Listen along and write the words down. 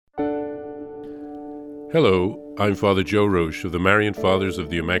Hello, I'm Father Joe Roche of the Marian Fathers of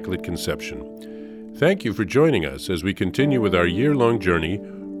the Immaculate Conception. Thank you for joining us as we continue with our year-long journey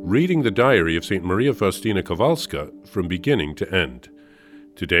reading the diary of St. Maria Faustina Kowalska from beginning to end.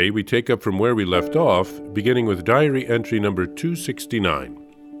 Today we take up from where we left off, beginning with diary entry number 269.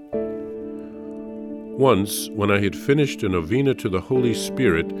 Once, when I had finished a novena to the Holy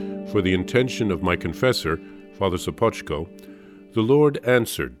Spirit for the intention of my confessor, Father Sopoćko, the Lord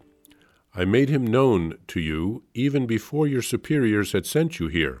answered, I made him known to you even before your superiors had sent you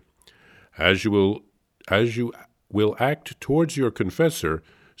here. As you will act towards your confessor,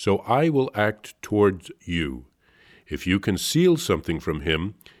 so I will act towards you. If you conceal something from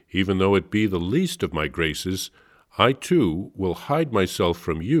him, even though it be the least of my graces, I too will hide myself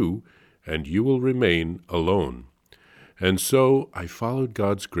from you, and you will remain alone. And so I followed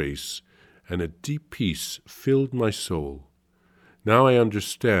God's grace, and a deep peace filled my soul. Now I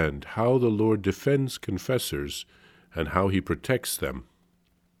understand how the Lord defends confessors and how he protects them.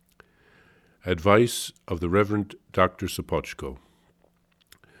 Advice of the Reverend Dr. Sopoćko.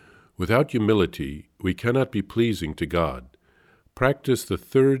 Without humility, we cannot be pleasing to God. Practice the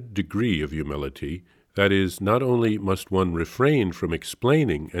third degree of humility, that is, not only must one refrain from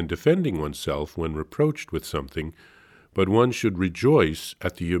explaining and defending oneself when reproached with something, but one should rejoice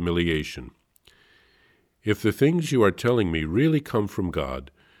at the humiliation. If the things you are telling me really come from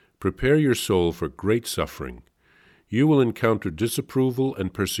God, prepare your soul for great suffering. You will encounter disapproval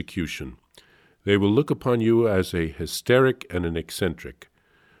and persecution. They will look upon you as a hysteric and an eccentric,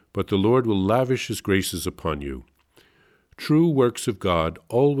 but the Lord will lavish his graces upon you. True works of God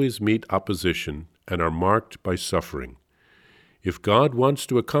always meet opposition and are marked by suffering. If God wants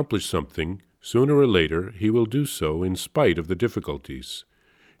to accomplish something, sooner or later he will do so in spite of the difficulties.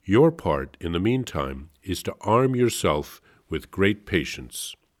 Your part, in the meantime, is to arm yourself with great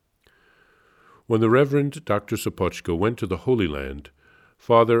patience. When the Reverend Dr. Sopoćko went to the Holy Land,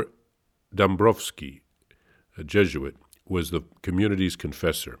 Father Dąbrowski, a Jesuit, was the community's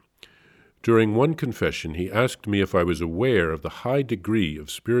confessor. During one confession, he asked me if I was aware of the high degree of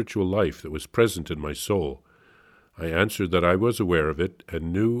spiritual life that was present in my soul. I answered that I was aware of it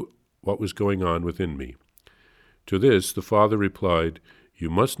and knew what was going on within me. To this, the Father replied, You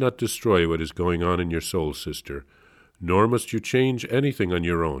must not destroy what is going on in your soul, sister, nor must you change anything on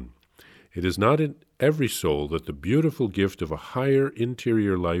your own. It is not in every soul that the beautiful gift of a higher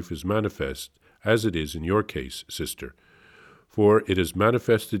interior life is manifest, as it is in your case, sister, for it is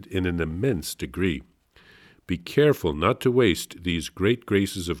manifested in an immense degree. Be careful not to waste these great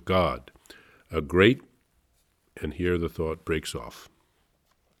graces of God. And here the thought breaks off.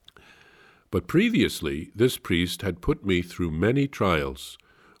 But previously, this priest had put me through many trials.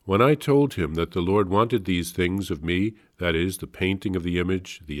 When I told him that the Lord wanted these things of me, that is, the painting of the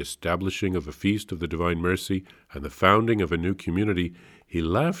image, the establishing of a feast of the Divine Mercy, and the founding of a new community, he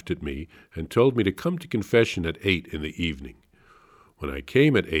laughed at me and told me to come to confession at 8 in the evening. When I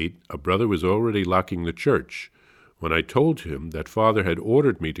came at 8, a brother was already locking the church. When I told him that Father had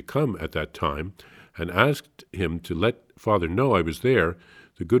ordered me to come at that time, and asked him to let Father know I was there,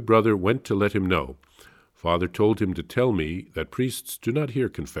 the good brother went to let him know. Father told him to tell me that priests do not hear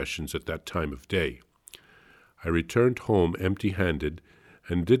confessions at that time of day. I returned home empty-handed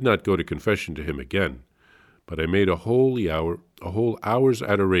and did not go to confession to him again, but I made a whole hour's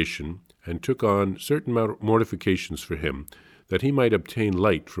adoration and took on certain mortifications for him, that he might obtain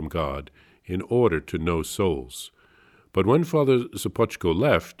light from God in order to know souls. But when Father Sopoćko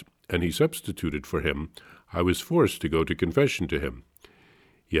left, and he substituted for him, I was forced to go to confession to him.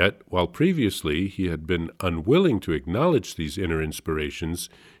 Yet, while previously he had been unwilling to acknowledge these inner inspirations,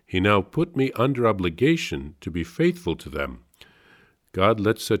 he now put me under obligation to be faithful to them. God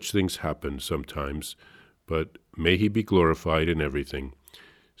lets such things happen sometimes, but may he be glorified in everything.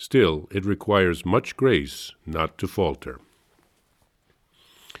 Still, it requires much grace not to falter.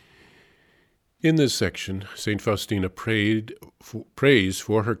 In this section, St. Faustina prays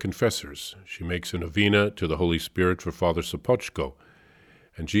for her confessors. She makes a novena to the Holy Spirit for Father Sopoćko,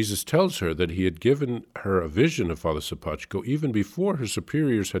 and Jesus tells her that he had given her a vision of Father Sopoćko even before her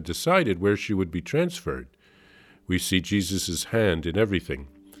superiors had decided where she would be transferred. We see Jesus' hand in everything.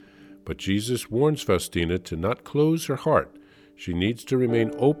 But Jesus warns Faustina to not close her heart. She needs to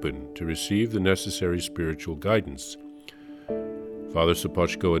remain open to receive the necessary spiritual guidance. Father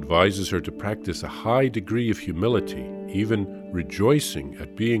Sopoćko advises her to practice a high degree of humility, even rejoicing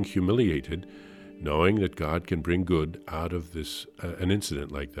at being humiliated, knowing that God can bring good out of an incident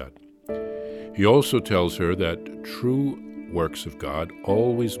like that. He also tells her that true works of God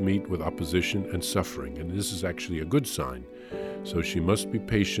always meet with opposition and suffering, and this is actually a good sign. So she must be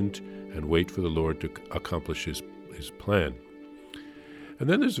patient and wait for the Lord to accomplish his plan. And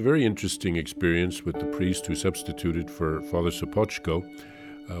then there's a very interesting experience with the priest who substituted for Father Sopoćko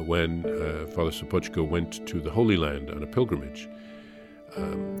when Father Sopoćko went to the Holy Land on a pilgrimage.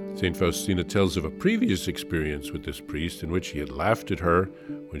 St. Faustina tells of a previous experience with this priest in which he had laughed at her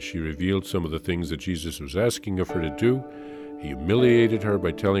when she revealed some of the things that Jesus was asking of her to do. He humiliated her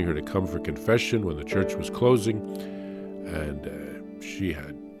by telling her to come for confession when the church was closing, and she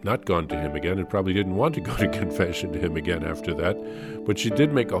had not gone to him again and probably didn't want to go to confession to him again after that. But she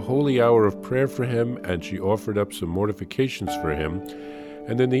did make a holy hour of prayer for him, and she offered up some mortifications for him.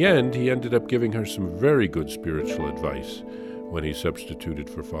 And in the end, he ended up giving her some very good spiritual advice when he substituted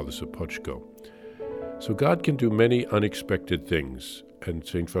for Father Sopoćko. So God can do many unexpected things, and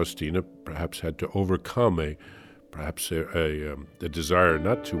St. Faustina perhaps had to overcome a desire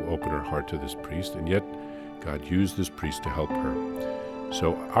not to open her heart to this priest, and yet God used this priest to help her.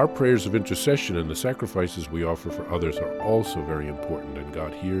 So our prayers of intercession and the sacrifices we offer for others are also very important, and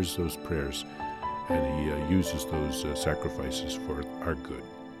God hears those prayers, and he uses those sacrifices for our good.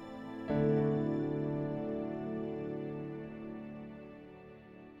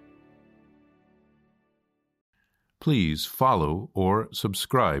 Please follow or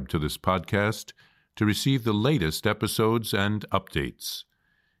subscribe to this podcast to receive the latest episodes and updates.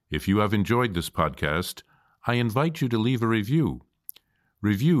 If you have enjoyed this podcast, I invite you to leave a review.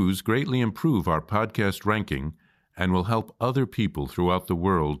 Reviews greatly improve our podcast ranking and will help other people throughout the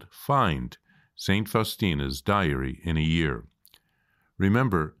world find St. Faustina's Diary in a Year.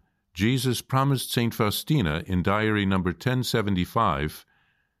 Remember, Jesus promised St. Faustina in Diary number 1075,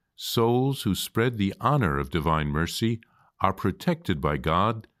 souls who spread the honor of divine mercy are protected by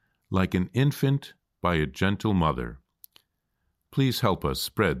God like an infant by a gentle mother. Please help us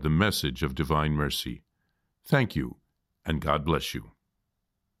spread the message of divine mercy. Thank you, and God bless you.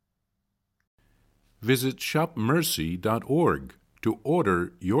 Visit shopmercy.org to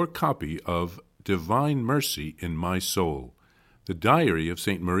order your copy of Divine Mercy in My Soul, the Diary of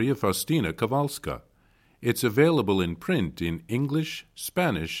St. Maria Faustina Kowalska. It's available in print in English,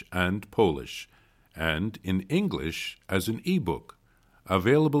 Spanish, and Polish, and in English as an e-book,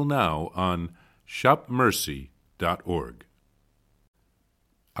 available now on shopmercy.org.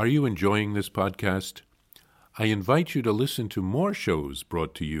 Are you enjoying this podcast? I invite you to listen to more shows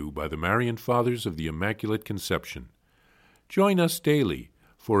brought to you by the Marian Fathers of the Immaculate Conception. Join us daily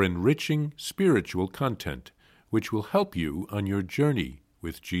for enriching spiritual content, which will help you on your journey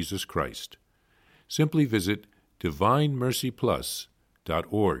with Jesus Christ. Simply visit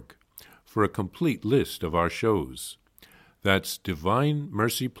DivineMercyPlus.org for a complete list of our shows. That's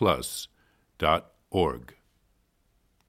DivineMercyPlus.org.